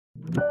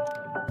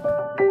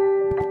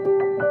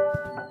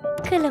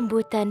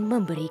Kelembutan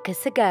memberi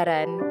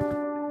kesegaran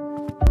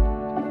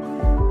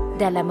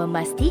dalam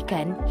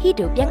memastikan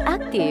hidup yang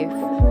aktif.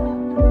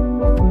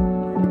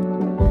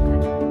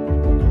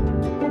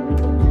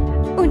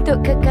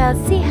 Untuk kekal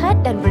sihat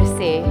dan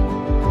bersih.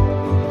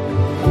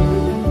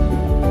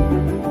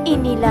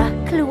 Inilah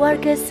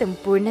keluarga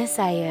sempurna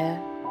saya.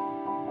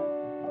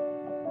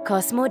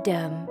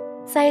 Cosmoderm,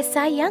 saya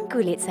sayang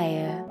kulit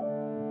saya.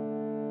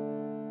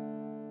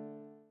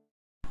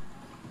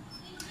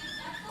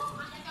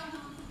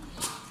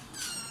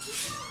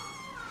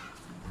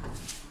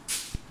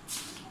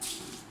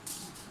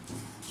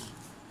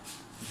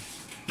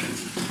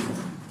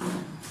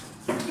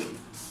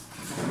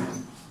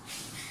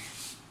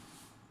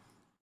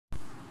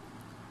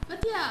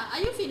 Fatia,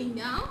 are you feeling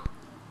down?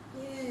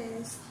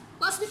 Yes.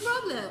 What's the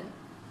problem?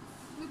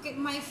 Look at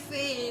my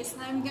face.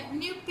 I've got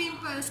new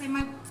pimples and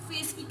my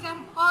face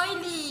become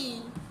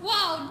oily.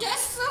 Wow,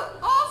 that's so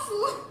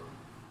awful!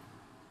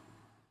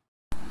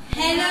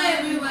 Hello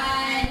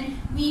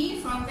everyone. We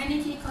from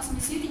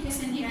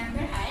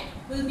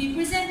MPU2222 will be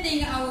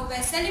presenting our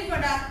best-selling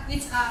product,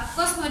 which are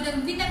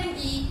Cosmoderm Vitamin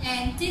E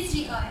and Tea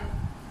Tree Oil.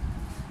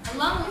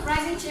 Along with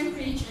rising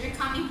temperature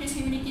come increased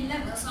humidity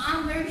levels, so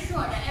I'm very sure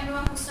that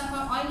everyone who suffer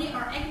oily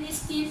or acne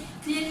skin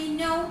clearly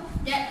know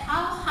that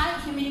how high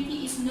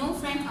humidity is no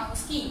friend to our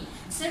skin.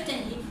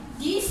 Certainly,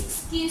 this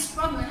skin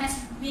problem has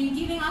been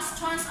giving us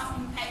tons of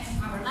impact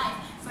in our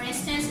life. For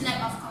instance, lack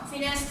of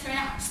confidence,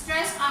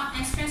 stress up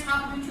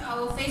due to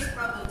our face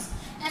problems.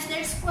 As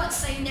there's quote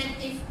saying that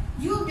if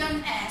you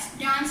don't ask,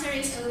 the answer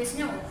is always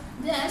no.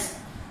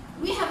 Thus,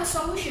 we have a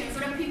solution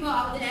for the people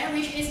out there,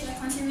 which is by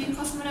consuming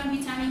Cosmoderm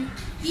Vitamin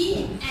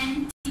E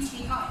and Tea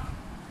Tree Oil.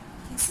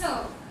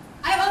 So,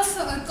 I'm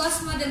also a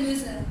Cosmoderm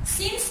user.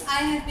 Since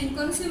I have been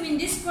consuming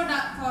this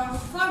product for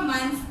 4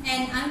 months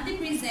and until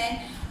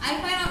present, I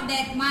found out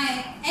that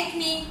my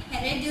acne had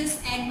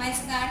reduced and my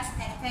scars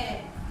had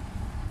faded.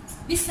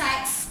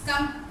 Besides,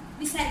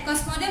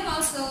 Cosmoderm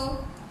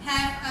also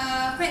have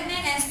a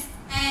fragrant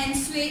and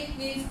sweet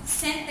with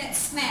scented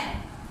smell.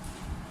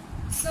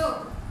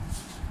 So,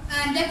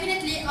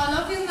 definitely all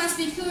of you must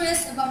be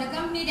curious about the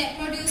company that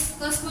produce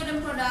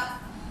Cosmoderm product,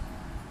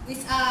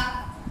 which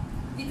are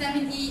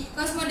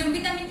Cosmoderm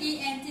Vitamin E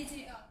and Tea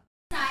Tree Oil.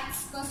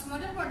 Besides,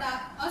 Cosmoderm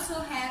product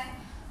also have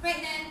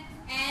fragrant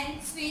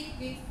and sweet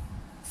with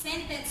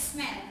scented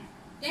smell.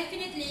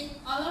 Definitely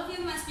all of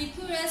you must be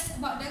curious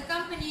about the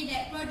company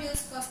that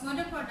produce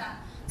Cosmoderm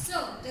product.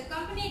 So, the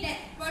company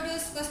that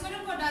produce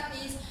Cosmoderm product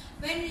is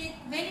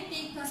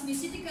Vanity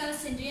Cosmeceuticals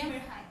Syndrome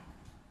Berhad.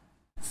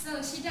 So,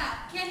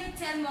 Shida, can you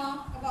tell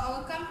more about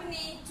our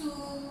company to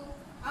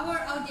our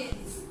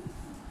audience?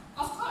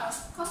 Of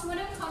course,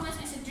 Cosmoderm comes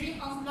as a dream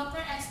of local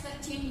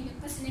expert team in the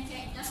personal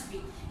care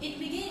industry. It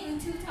began in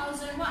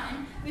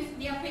 2001 with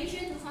their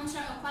passion to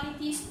construct a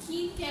quality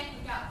skin care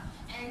product.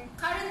 And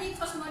currently,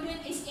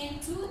 Cosmoderm is in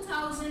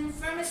 2,000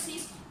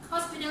 pharmacies,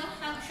 hospitals,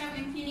 health shops,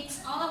 and clinics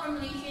all over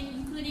Malaysia,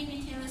 including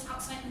retailers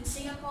outside in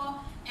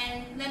Singapore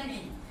and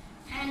Lebanon.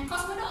 And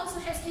Cosmoderm also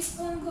has its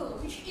own goal,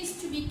 which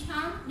is to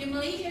become the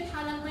Malaysian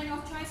halal brand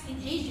of choice in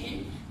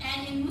Asian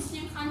and in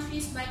Muslim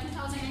countries by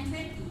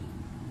 2020.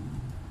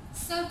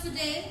 So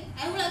today,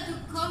 I would like to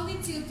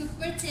convince you to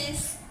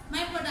purchase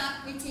my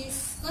product, which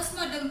is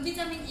Cosmoderm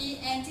Vitamin E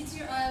and Tea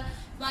Tree Oil,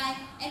 by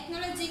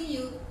acknowledging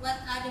you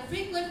what are the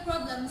frequent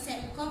problems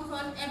that you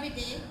confront every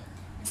day,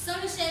 the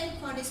solution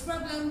for this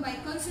problem by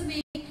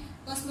consuming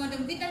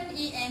Cosmoderm Vitamin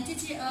E and Tea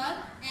Tree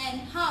Oil,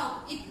 and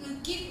how it will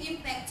give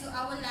impact to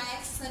our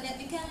lives so that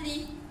we can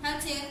live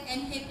healthier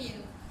and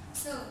happier.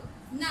 So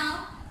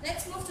now,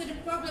 let's move to the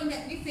problem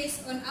that we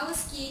face on our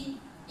skin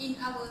in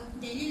our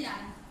daily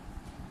life.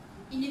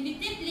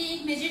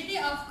 Inevitably, majority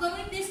of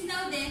communities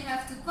nowadays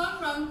have to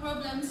confront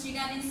problems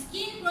regarding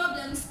skin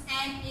problems,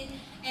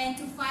 and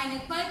to find a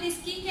quality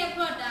skincare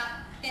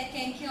product that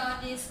can cure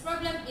this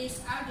problem is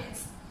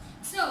arduous.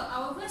 So,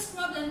 our first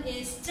problem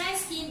is dry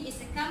skin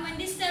is a common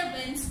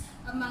disturbance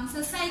among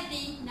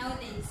society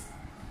nowadays.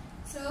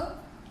 So,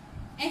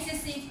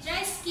 excessive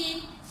dry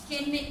skin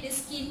can make the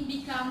skin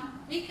become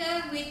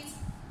weaker, which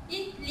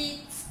it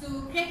leads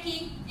to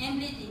cracking and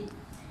bleeding.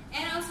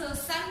 And also,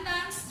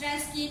 sometimes dry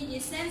skin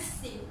is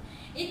sensitive.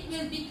 It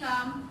will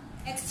become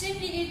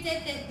extremely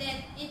irritated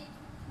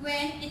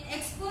when it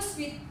exposed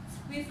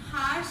with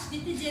harsh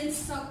detergent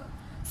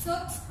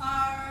soaps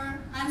or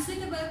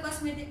unsuitable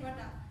cosmetic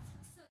products.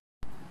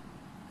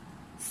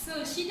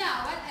 So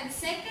Shida, what are the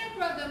second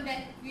problem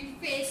that we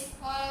face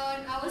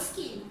on our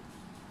skin?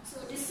 So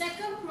the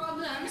second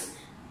problem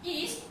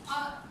is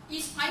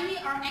oily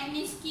or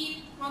acne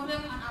skin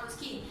problem on our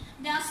skin.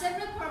 There are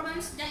several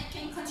problems that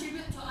can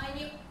contribute to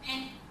oily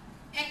and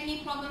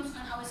acne problems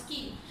on our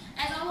skin.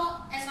 As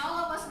all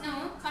of us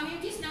know,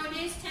 communities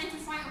nowadays tend to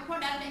find a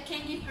product that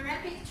can give a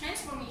rapid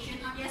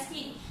transformation on their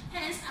skin.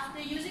 Hence,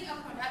 after using a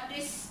product,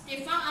 they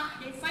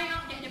find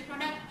out that the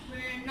product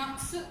will not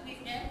suit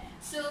with them.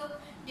 So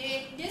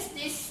they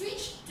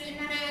switch to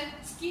another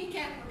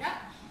skincare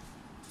product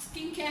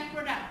skincare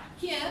product.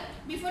 Here,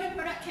 before the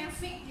product can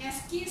fix their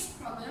skin's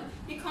problem,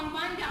 they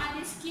combine the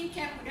other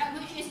skincare product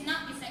which is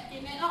not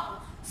effective at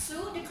all.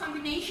 So the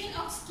combination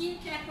of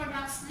skincare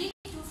products leads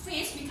to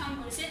face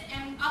become worsened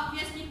and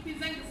obviously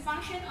prevent the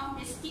function of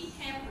the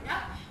skincare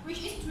product,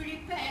 which is to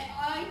repair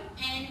oil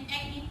and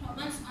acne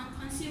problems on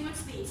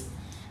consumer's face.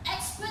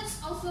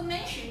 Experts also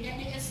mention that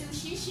the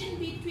association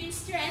between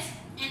stress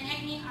and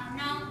acne are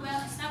now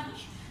well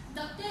established.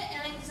 Dr.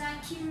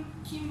 Alexa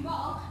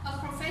Kimball, a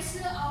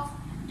professor of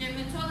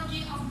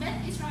dermatology of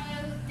Beth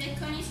Israel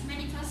Deaconess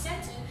Medical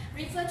Center,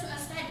 referred to a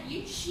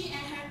study she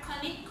and her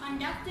colleague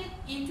conducted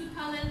in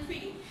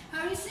 2003.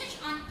 Her research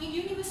on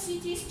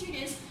university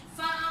students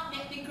found out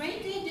that the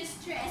greater the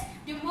stress,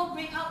 the more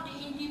breakout the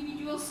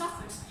individual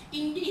suffers.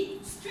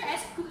 Indeed,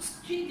 stress could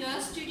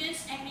trigger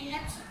students' acne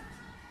episodes.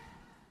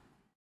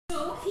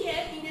 So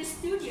here in the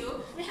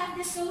studio, we have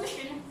the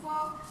solution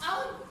for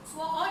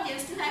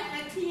audience to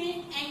have a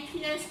clean and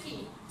clear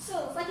skin.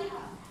 So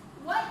Fatiha,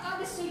 what are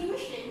the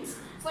solutions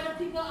for the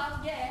people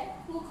out there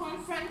who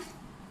confront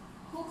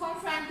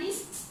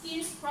these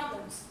skin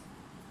problems?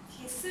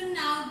 Okay, so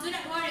now do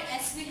not worry,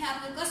 as we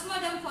have a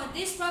Cosmoderm for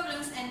these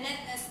problems, and let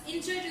us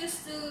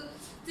introduce to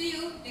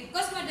you the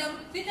Cosmoderm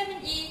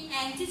vitamin E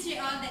and tea tree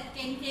oil that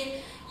can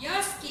heal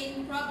your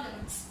skin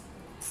problems.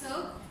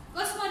 So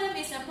Cosmoderm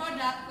is a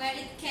product where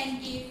it can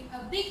give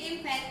a big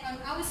impact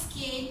on our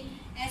skin,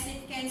 as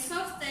it can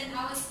soften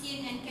our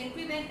skin and can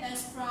prevent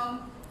us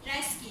from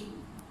dry skin.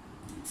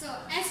 So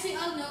as we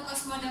all know,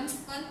 Cosmoderm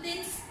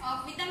contains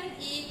of vitamin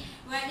E,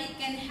 where it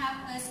can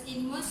help us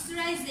in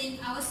moisturizing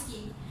our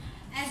skin.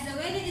 As the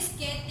weather is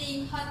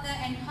getting hotter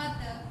and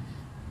hotter,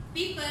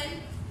 people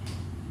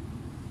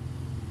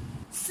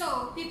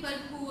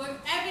who work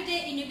every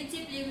day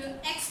inevitably will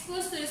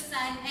expose to the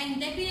sun, and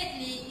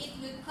definitely it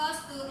will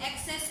cause to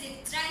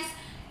excessive dry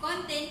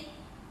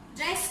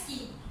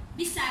skin.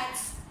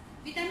 Besides,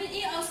 vitamin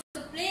E also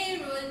play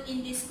a role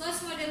in these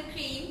Cosmoderm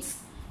creams,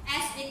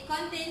 as it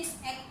contains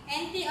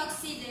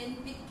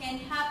antioxidant which can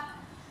help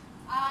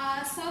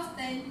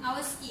soften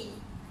our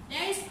skin.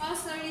 There is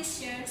also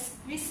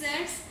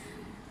research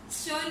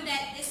shown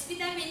that these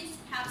vitamins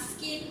help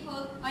skin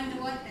hold on the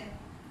water.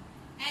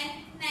 And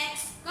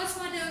next,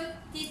 Cosmoderm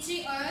tea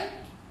tree oil.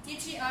 Tea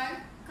tree oil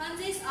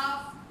consists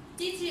of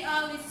tea tree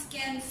oil which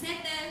can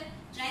settle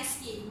dry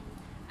skin.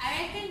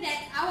 I reckon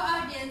that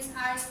our audience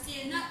are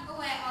still not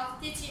aware of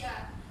tea tree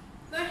oil.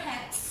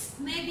 Perhaps,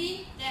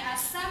 maybe there are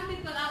some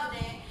people out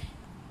there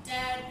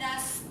that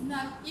does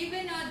not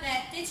even know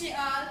that tea tree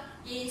oil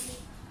is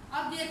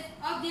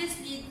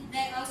obviously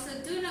they also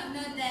do not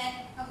know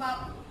that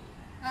about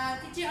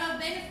tea tree oil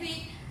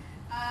benefit.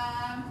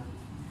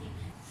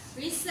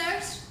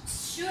 Research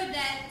show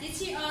that tea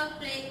tree oil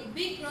play a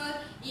big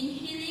role in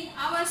healing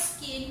our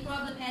skin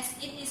problem, as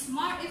it is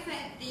more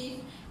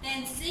effective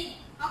than zinc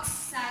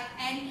oxide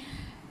and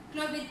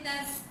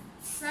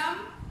clobetasol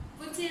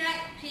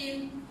butyrate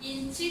cream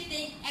in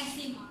treating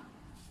eczema.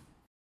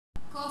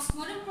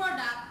 Cosmoderm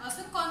product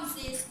also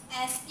consists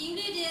as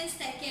ingredients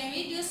that can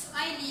reduce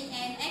oily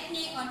and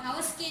acne on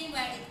our skin,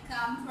 where it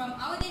comes from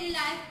our daily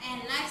life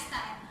and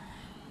lifestyle.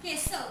 Okay,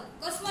 so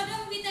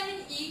Cosmoderm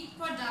vitamin E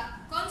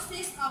product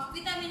consists of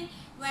vitamin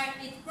where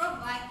it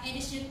provides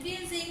additional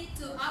cleansing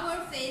to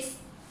our face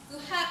to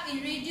help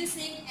in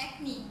reducing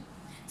acne.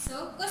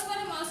 So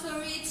Cosmoderm also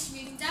rich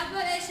with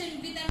double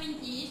action vitamin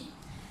E,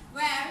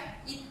 where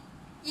it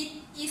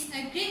is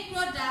a great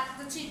product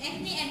to treat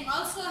acne and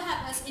also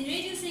help us in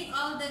reducing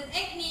all the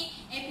acne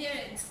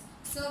appearance.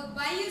 So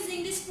by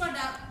using this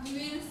product, we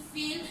will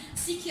feel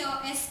secure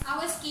as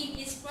our skin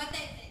is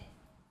protected.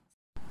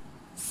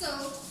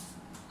 So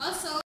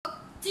also,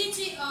 tea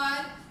tree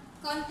oil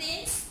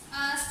contains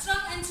strong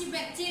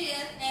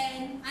antibacterial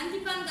and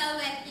antifungal,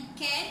 where it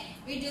can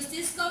reduce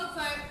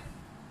discomfort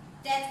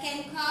that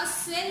can cause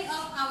swelling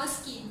of our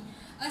skin.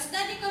 A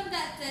study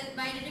conducted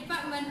by the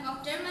Department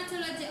of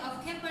Dermatology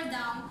of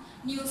Camperdown,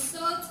 New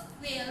South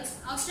Wales,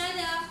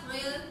 Australia,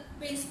 Royal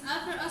Prince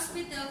Alfred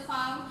Hospital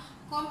found,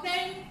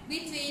 comparing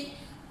between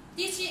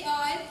tea tree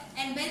oil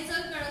and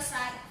benzoyl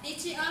peroxide, tea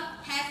tree oil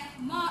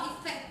have more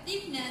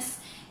effectiveness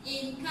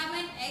in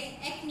common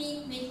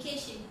acne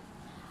medication.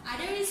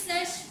 Other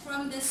research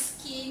from the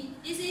Skin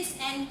Disease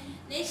and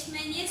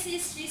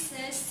Leishmaniasis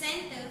Research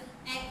Center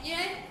at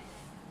Iran,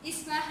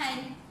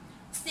 Isfahan,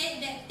 state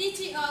that tea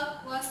tree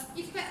oil was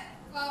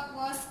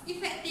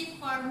effective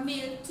for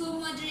mild to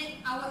moderate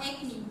our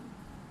acne.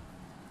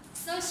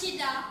 So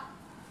Shida,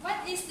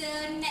 what is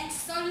the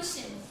next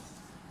solution?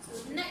 So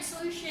the next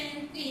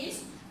solution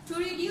is to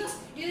reduce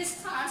the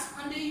scars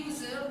on the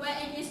user where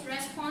it is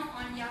respond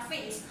on your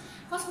face.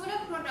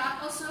 Cosmoderm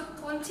product also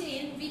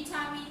contain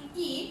vitamin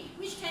E,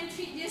 which can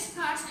treat the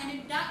scars and the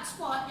dark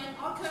spot that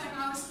occur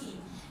on our skin.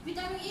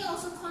 Vitamin E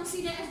also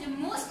considered as the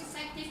most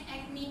effective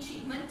acne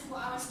treatment to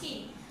our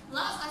skin.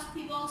 Lots of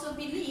people also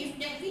believe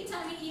that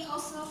vitamin E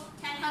also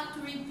can help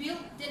to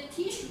rebuild the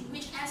tissue,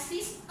 which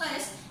assists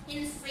us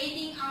in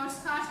fading our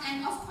scars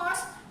and of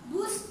course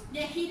boost the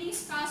healing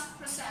scars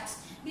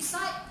process.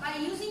 Besides, by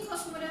using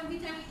Cosmoderm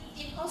vitamin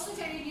E, it also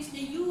can reduce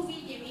the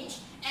UV damage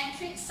and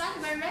treat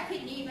sunburn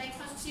rapidly by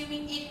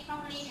consuming it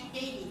properly and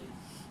daily.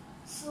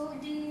 So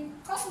the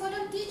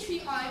Cosmoderm tea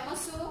tree oil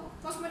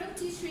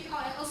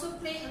also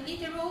play a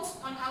little role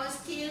on our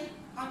skin,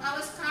 on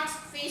our scars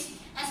face,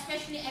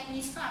 especially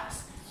acne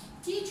scars.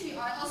 Tea tree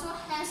oil also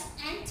has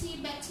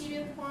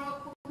antibacterial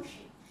properties.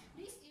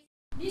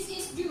 This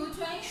is due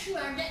to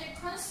ensure that the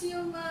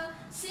consumer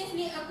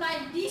safely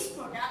apply this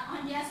product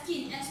on their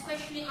skin,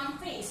 especially on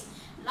face.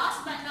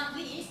 Last but not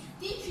least,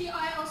 tea tree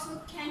oil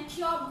also can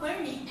cure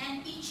burning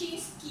and itching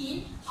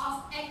skin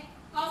of an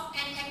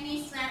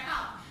acne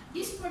flare-up.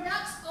 These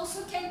products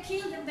also can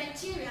kill the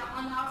bacteria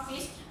on our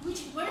face,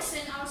 which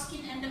worsen our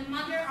skin and the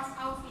mother of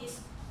our face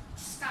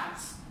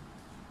scars.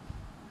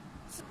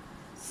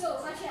 So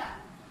Fatia,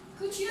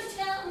 could you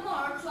tell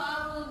more to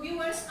our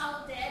viewers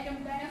out there the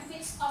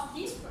benefits of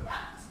this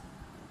product?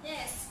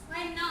 Yes,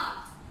 why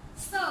not?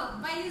 So,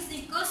 by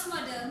using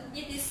Cosmoderm,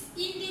 it is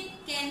indeed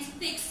can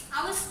fix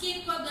our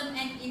skin problem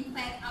and in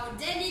fact our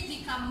daily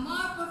become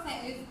more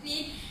perfect with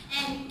clean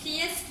and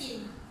clear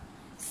skin.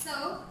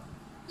 So,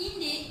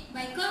 indeed,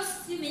 by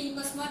consuming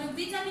Cosmoderm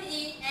vitamin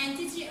E and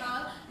tea tree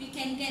oil, we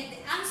can get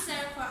the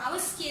answer for our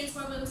skin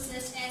problems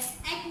such as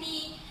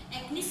acne,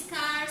 acne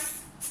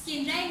scars,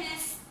 skin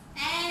dryness,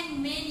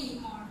 and many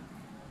more.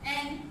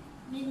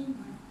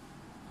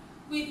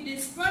 With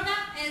this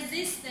product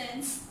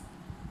assistance,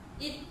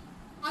 it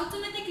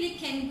automatically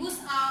can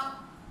boost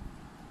up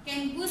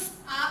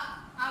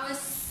our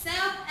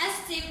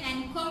self-esteem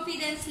and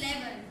confidence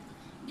level.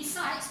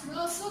 Besides, we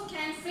also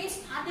can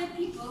face other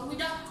people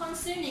without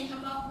concerning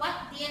about what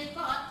they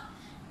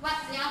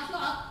are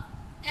thought,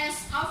 as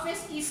our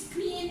face is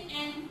clean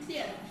and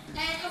clear.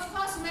 And of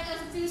course, make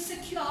us feel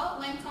secure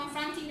when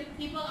confronting the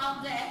people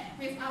out there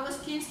with our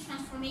skin's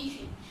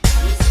transformation.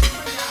 These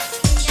products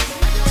can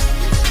get rid of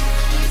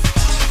this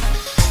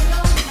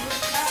along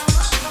with there are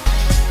lots of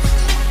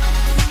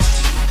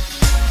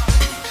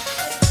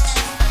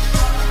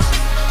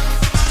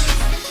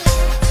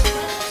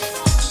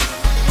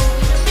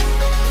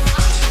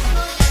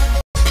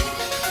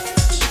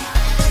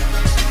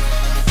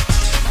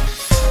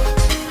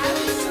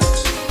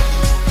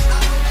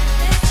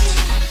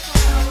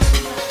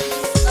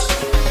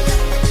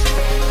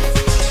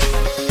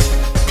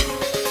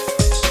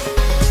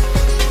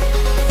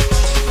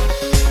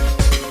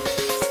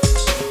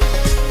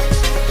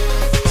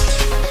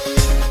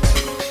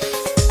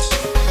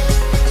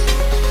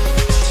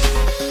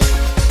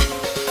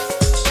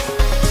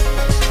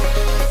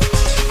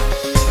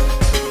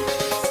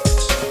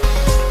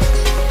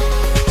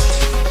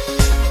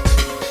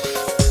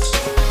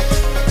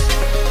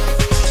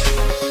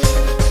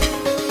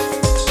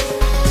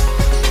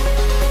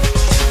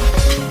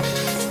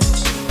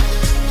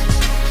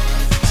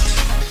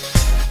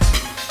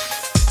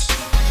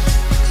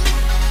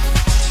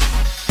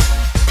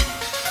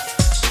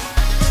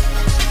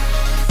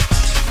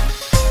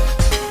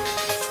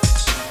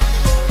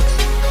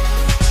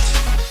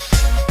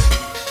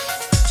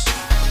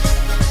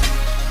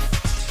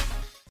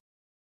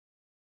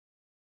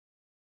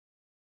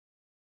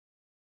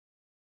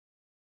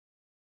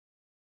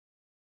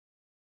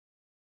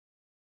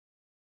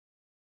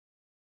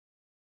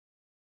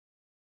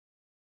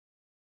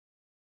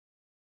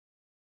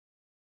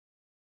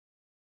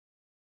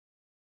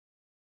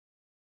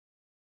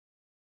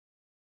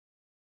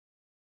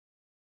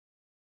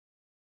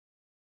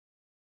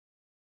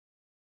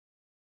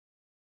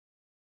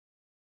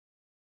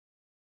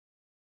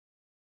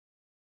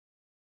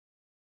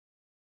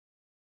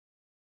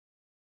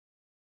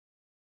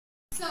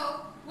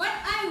So, what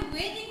are you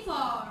waiting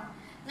for?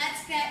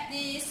 Let's get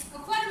this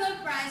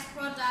affordable price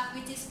product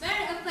which is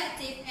very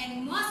effective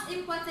and most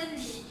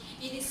importantly,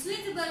 it is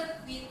suitable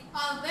with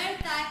all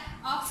types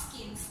of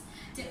skins.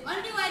 The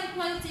only one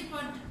quality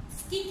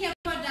skincare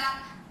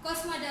product,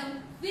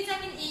 Cosmoderm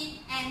vitamin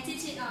E and tea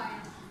tree oil.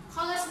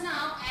 Call us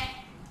now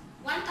at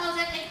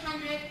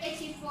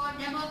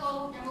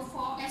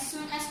 1884-0044 as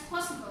soon as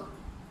possible.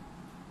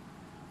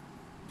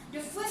 The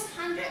first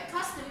 100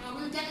 customer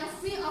will get a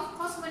free of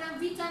Cosmoderm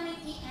vitamin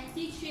E and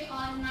tea tree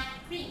oil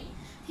night cream.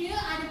 Here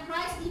are the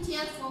price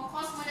details for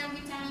Cosmoderm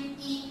vitamin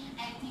E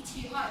and tea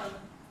tree oil.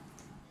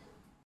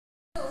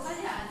 So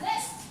Fatia,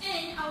 let's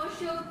end our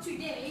show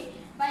today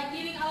by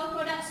giving our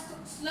product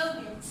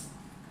slogans.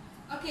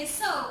 Okay,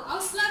 so our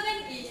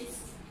slogan is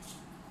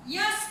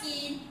your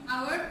skin,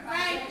 our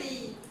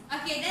priority.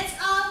 Okay, that's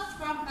all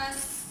from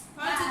us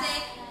for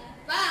today.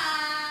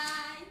 Bye.